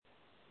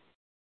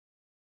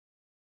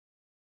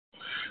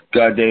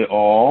God day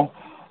all.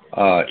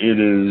 It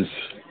is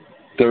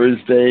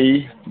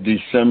Thursday,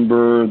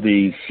 December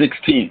the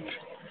 16th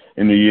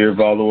in the year of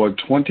our Lord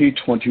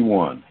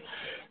 2021.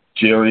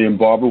 Jerry and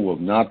Barbara will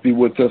not be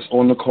with us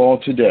on the call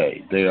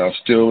today. They are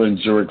still in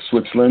Zurich,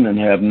 Switzerland and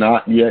have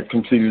not yet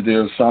completed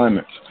their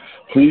assignments.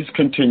 Please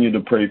continue to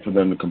pray for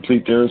them to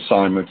complete their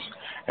assignments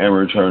and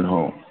return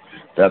home.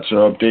 That's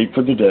our update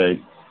for the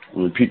day.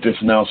 We'll repeat this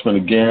announcement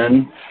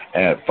again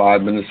at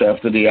 5 minutes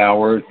after the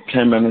hour,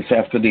 10 minutes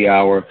after the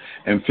hour,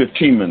 and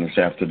 15 minutes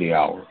after the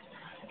hour.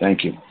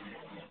 Thank you.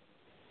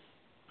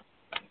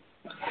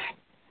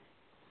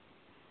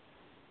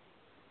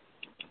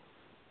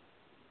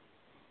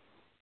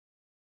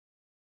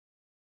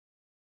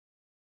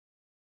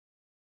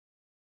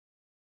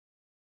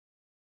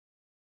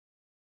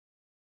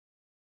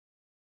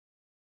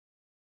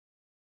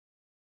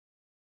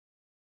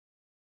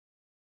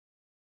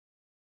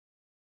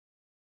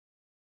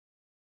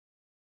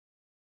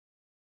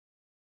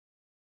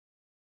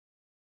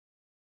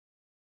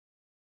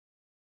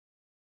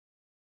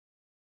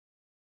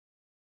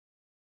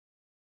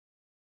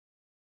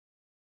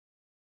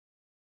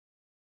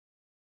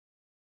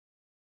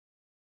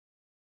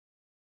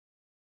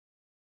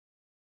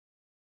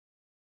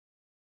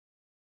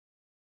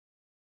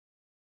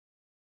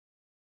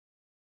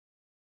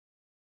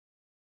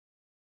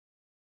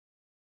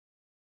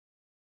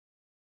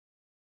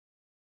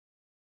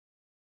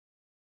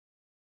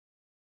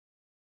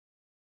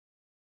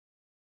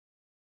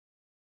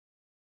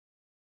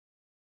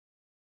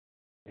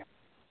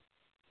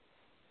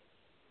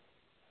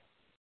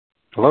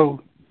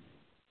 Hello?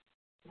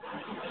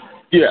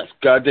 Yes,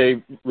 God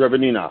day,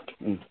 Reverend Enoch.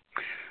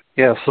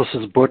 Yes, this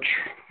is Butch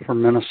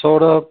from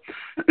Minnesota.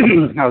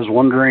 I was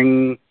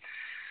wondering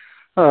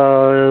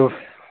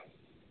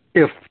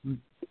if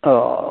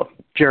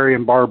Jerry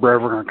and Barbara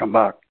ever going to come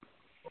back.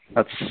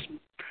 That's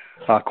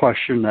a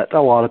question that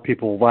a lot of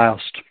people have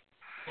asked.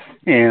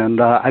 And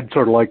I'd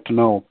sort of like to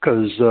know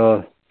because,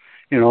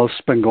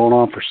 it's been going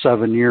on for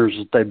 7 years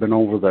that they've been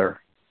over there.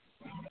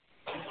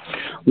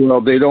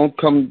 Well, they don't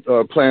plan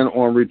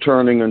on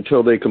returning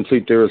until they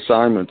complete their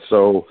assignment.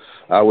 So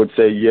I would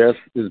say yes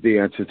is the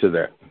answer to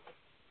that.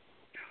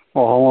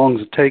 Well, how long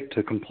does it take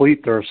to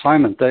complete their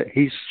assignment? That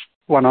he's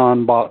went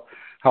on about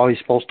how he's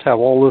supposed to have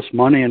all this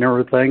money and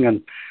everything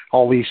and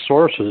all these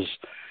sources.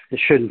 It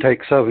shouldn't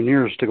take 7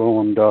 years to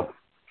go and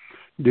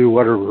do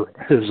whatever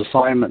his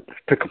assignment,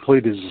 to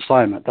complete his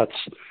assignment.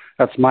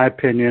 That's my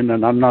opinion,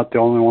 and I'm not the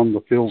only one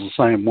that feels the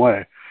same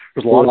way.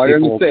 There's a lot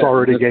of people that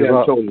already gave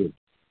up. Totally.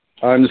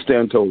 I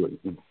understand totally.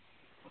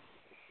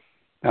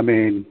 I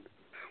mean,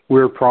 we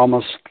were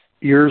promised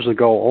years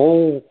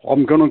ago,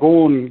 I'm going to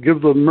go and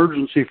give the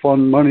emergency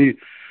fund money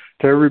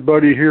to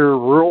everybody here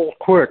real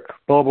quick,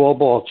 blah, blah,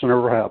 blah. It's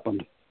never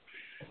happened.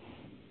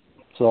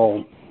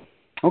 So,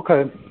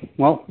 okay.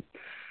 Well,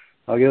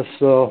 I guess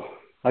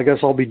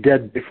I'll be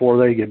dead before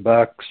they get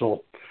back,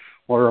 so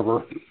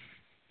whatever.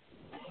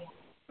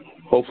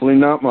 Hopefully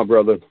not, my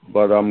brother,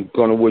 but I'm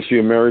going to wish you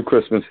a Merry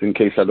Christmas in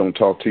case I don't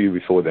talk to you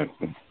before then.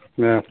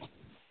 Yeah.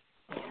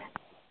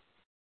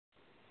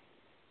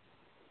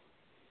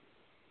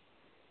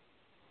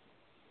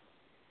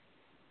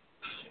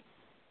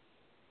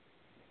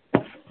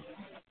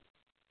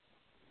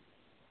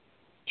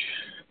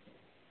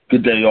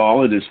 Good day,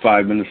 all. It is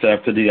 5 minutes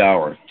after the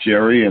hour.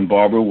 Jerry and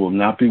Barbara will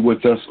not be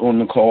with us on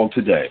the call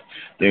today.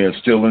 They are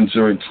still in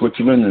Zurich,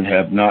 Switzerland, and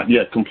have not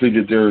yet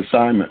completed their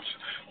assignments.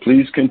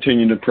 Please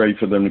continue to pray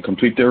for them to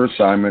complete their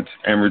assignments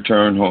and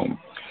return home.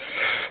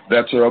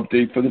 That's our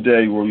update for the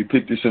day. We'll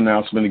repeat this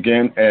announcement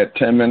again at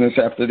 10 minutes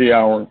after the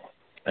hour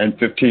and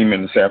 15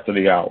 minutes after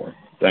the hour.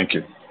 Thank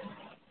you.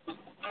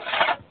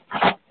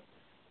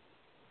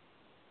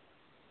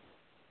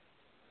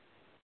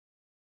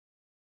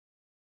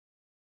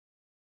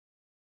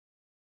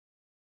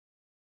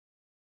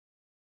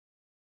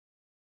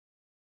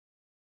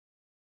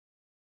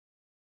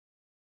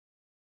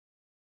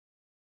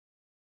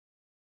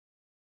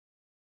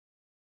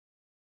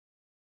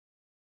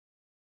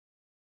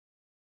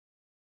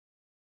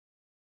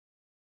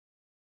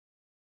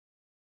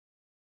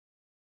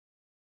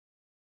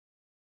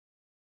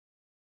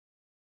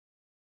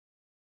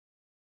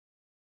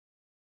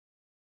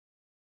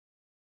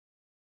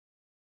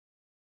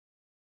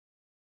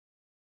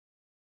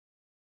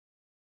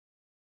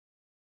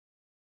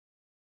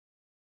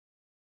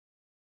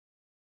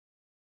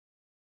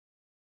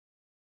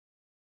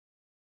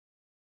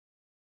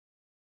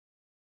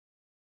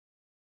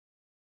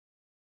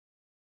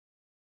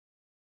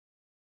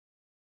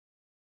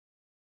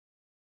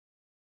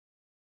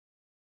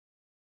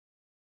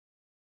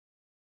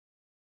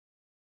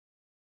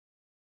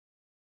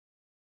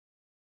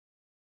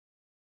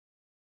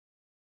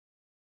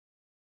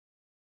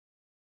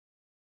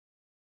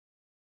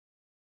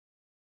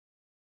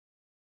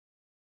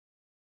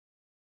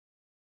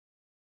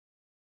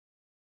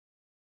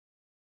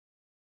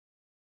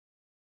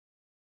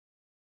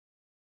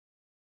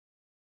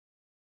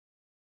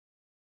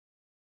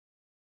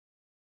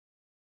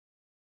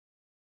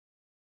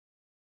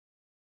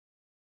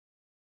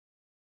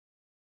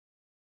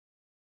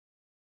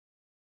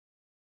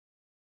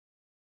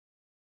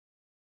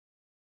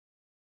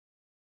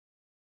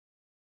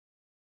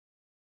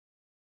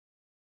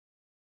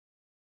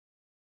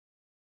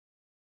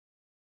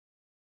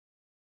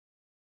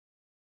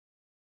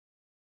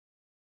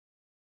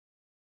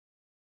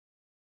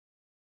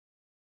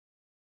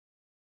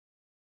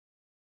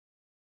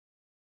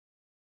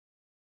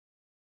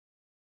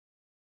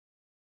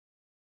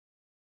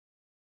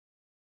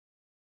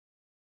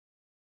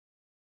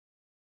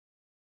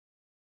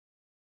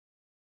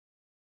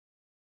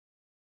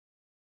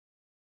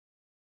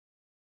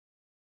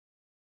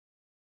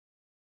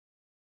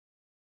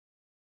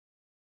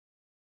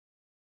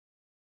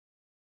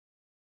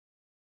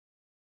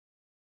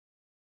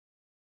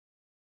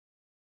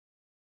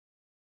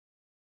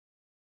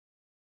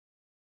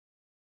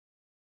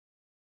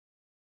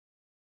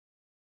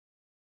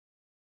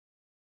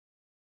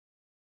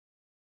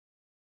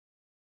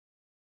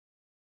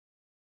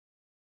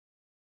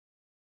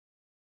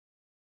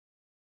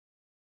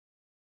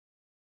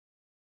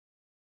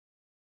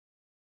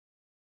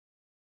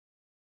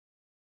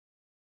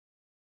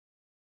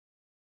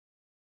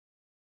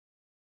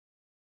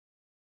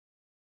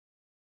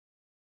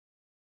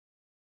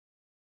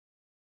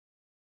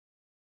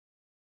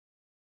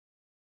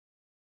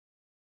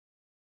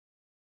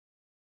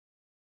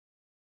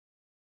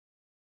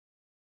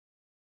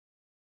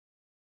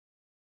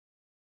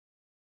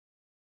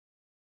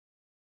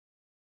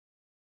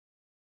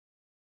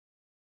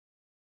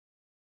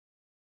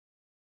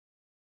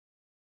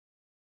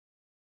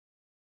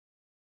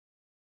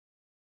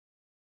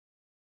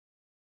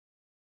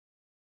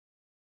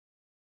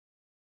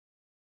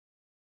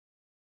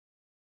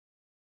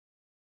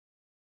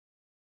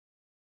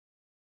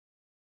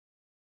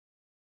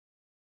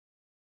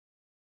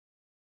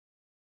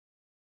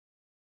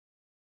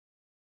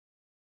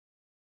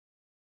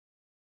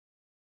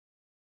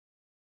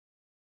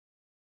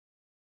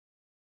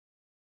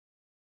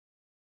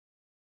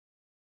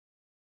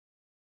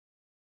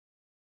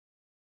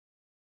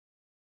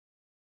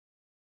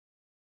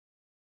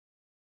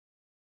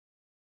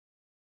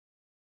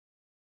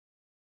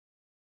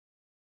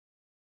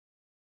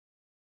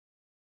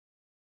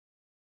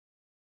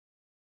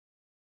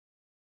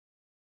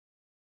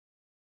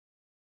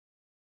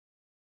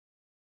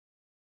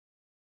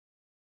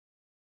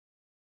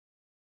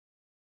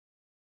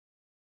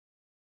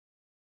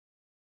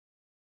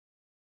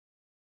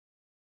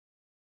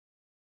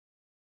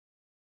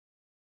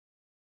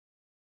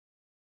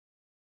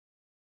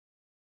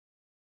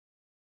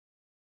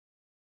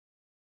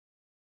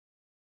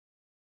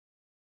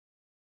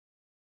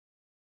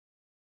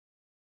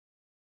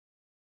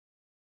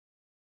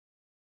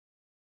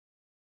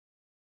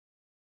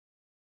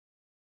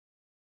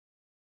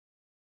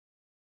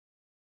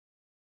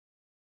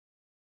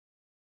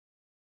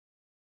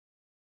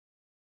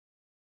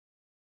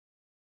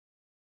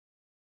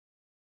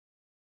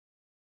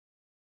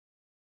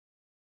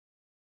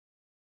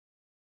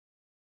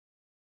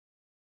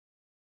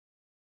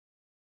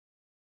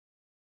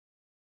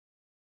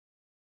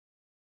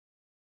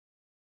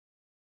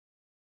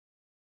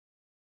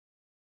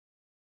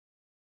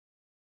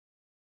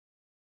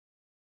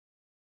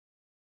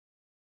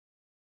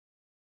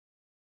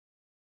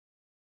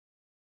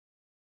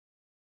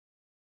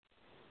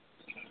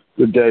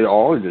 Good day,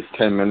 all. It is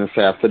 10 minutes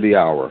after the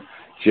hour.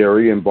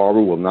 Jerry and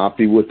Barbara will not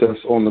be with us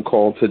on the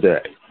call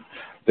today.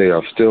 They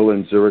are still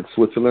in Zurich,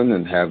 Switzerland,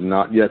 and have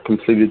not yet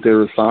completed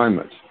their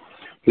assignments.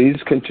 Please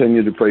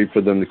continue to pray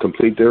for them to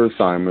complete their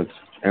assignments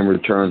and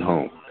return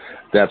home.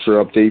 That's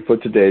our update for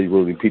today.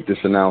 We'll repeat this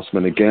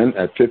announcement again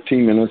at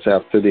 15 minutes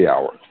after the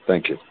hour.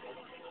 Thank you.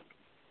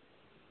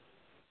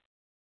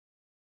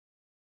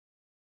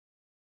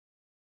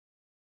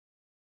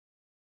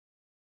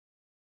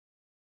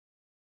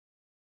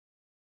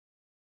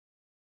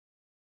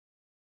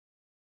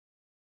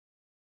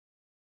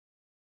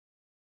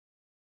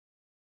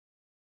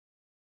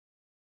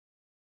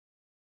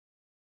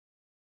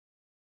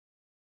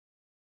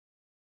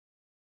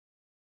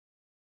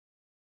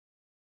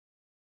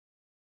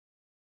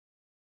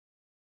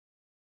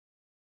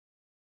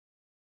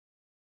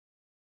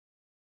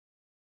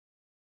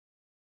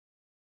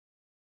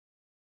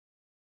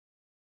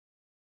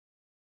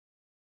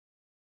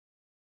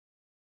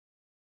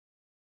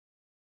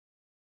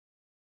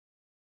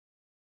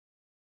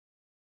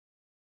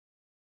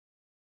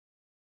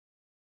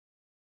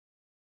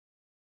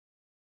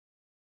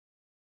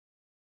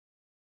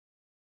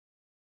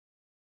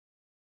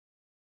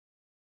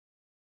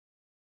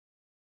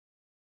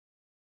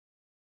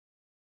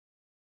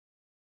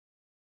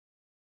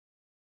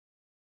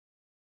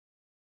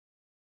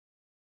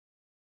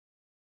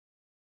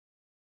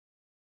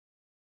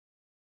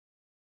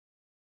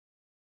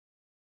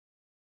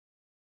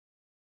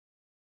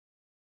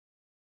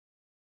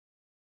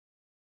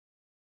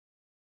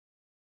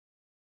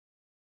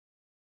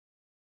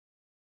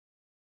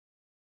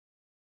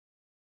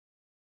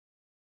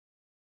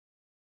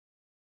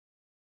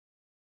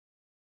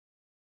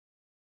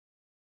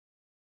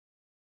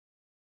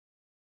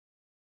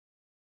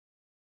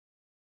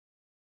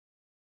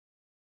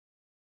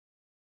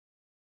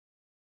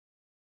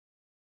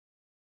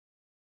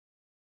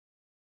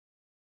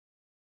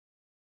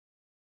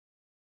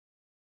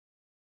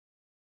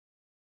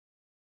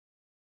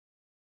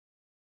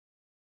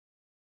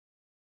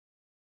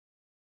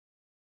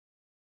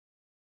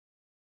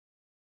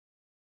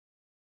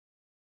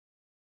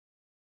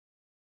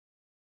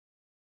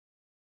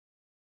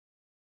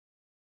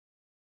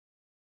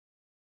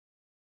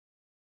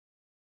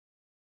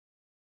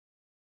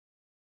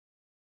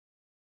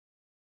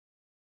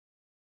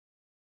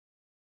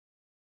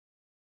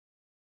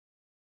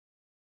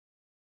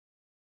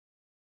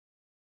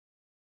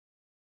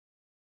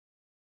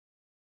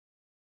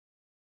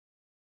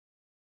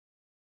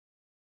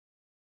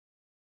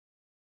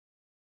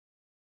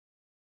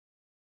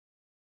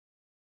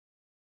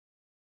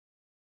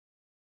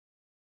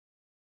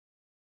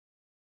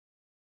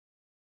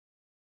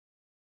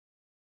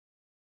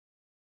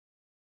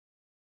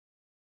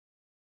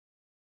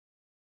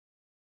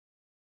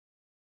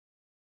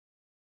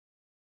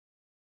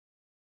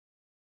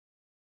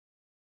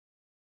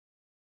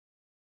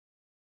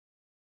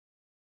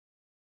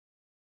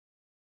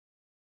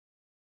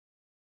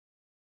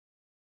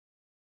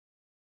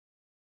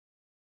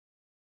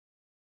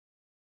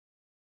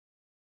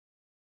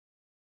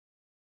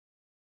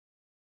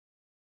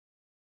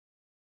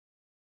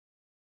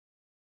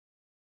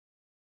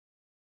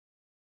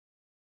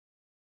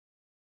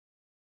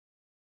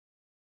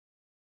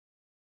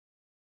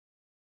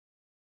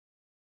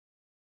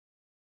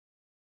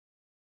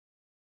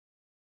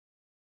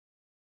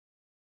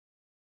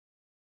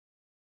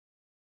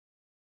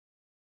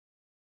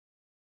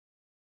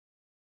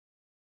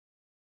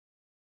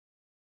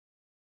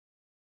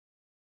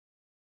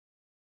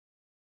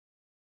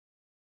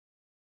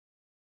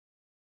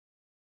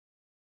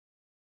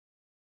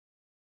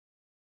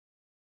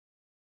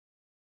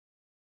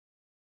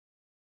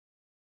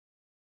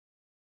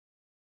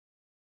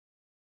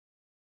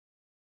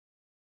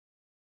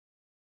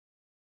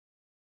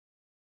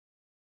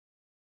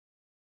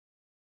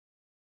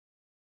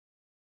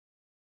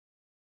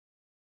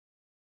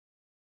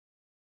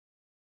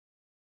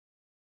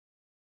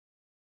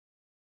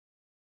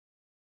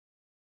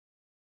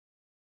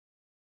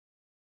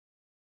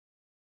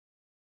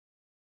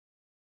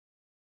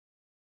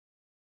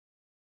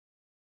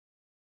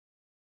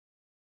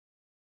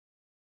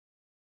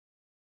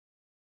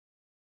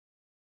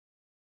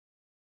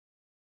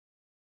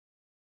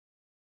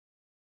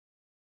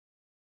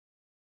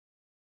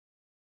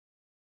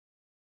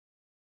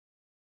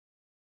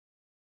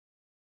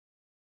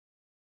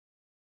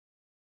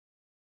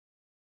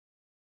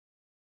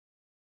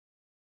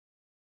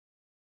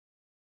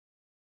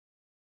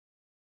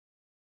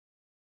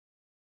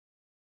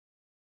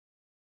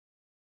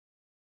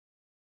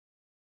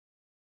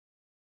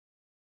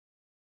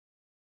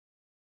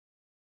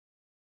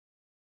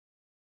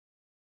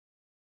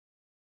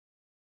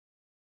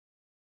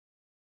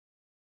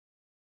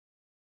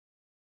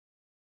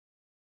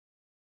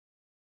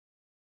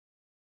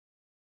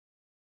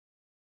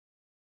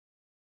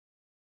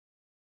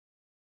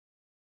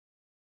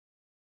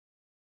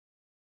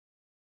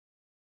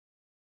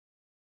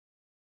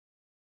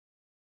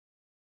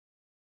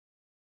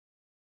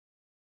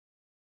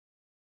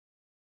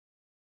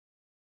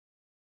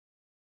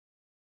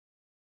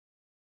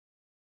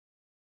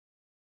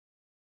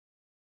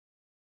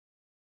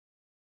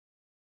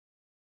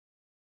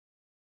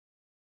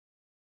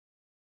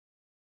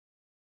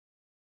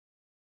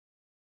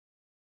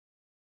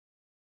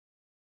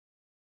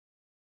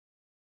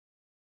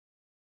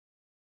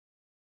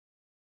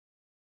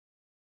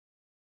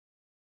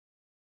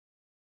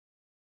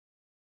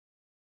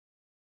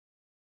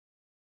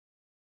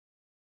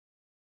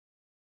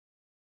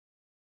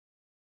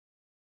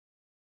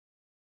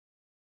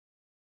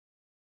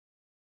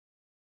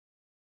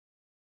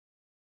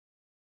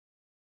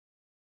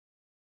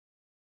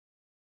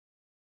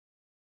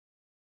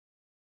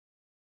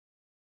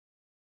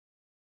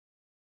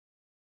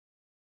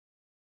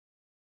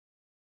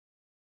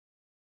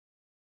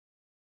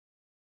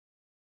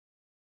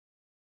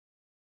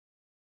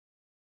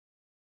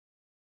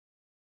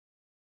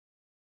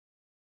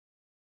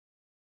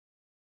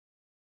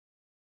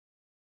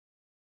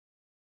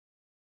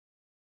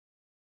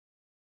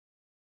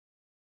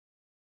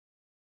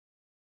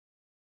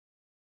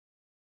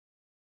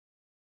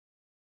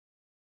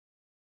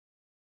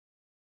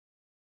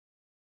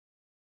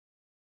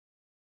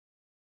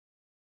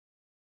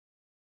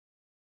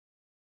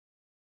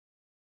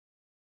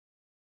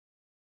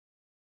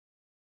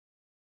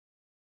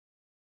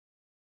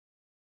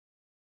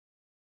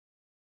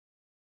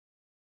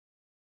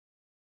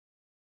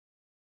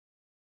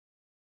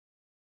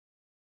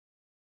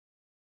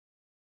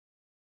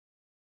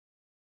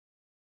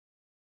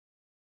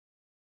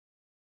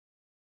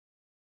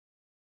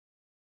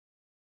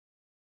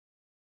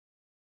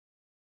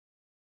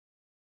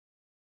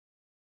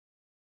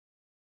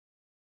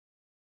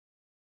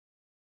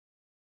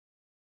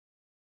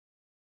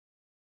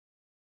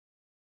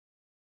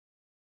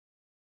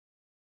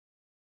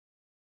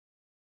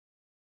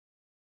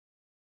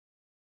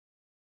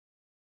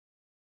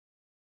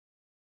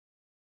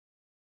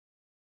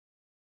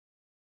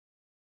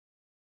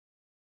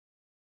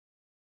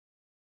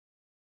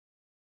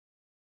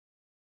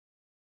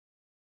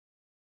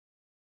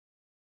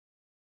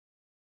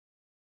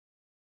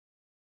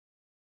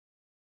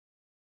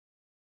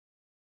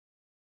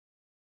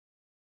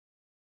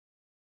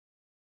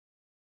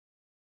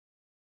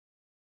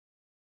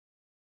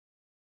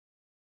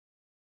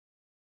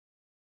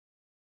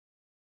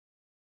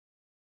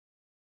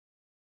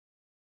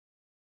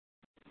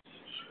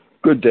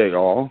 Good day,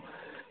 all.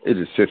 It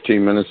is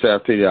 15 minutes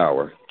after the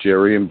hour.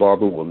 Jerry and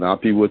Barbara will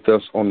not be with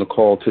us on the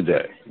call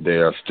today. They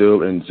are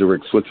still in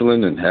Zurich,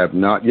 Switzerland, and have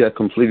not yet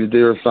completed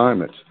their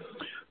assignments.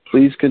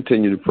 Please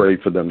continue to pray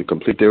for them to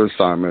complete their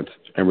assignments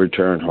and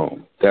return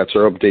home. That's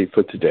our update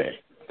for today.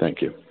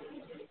 Thank you.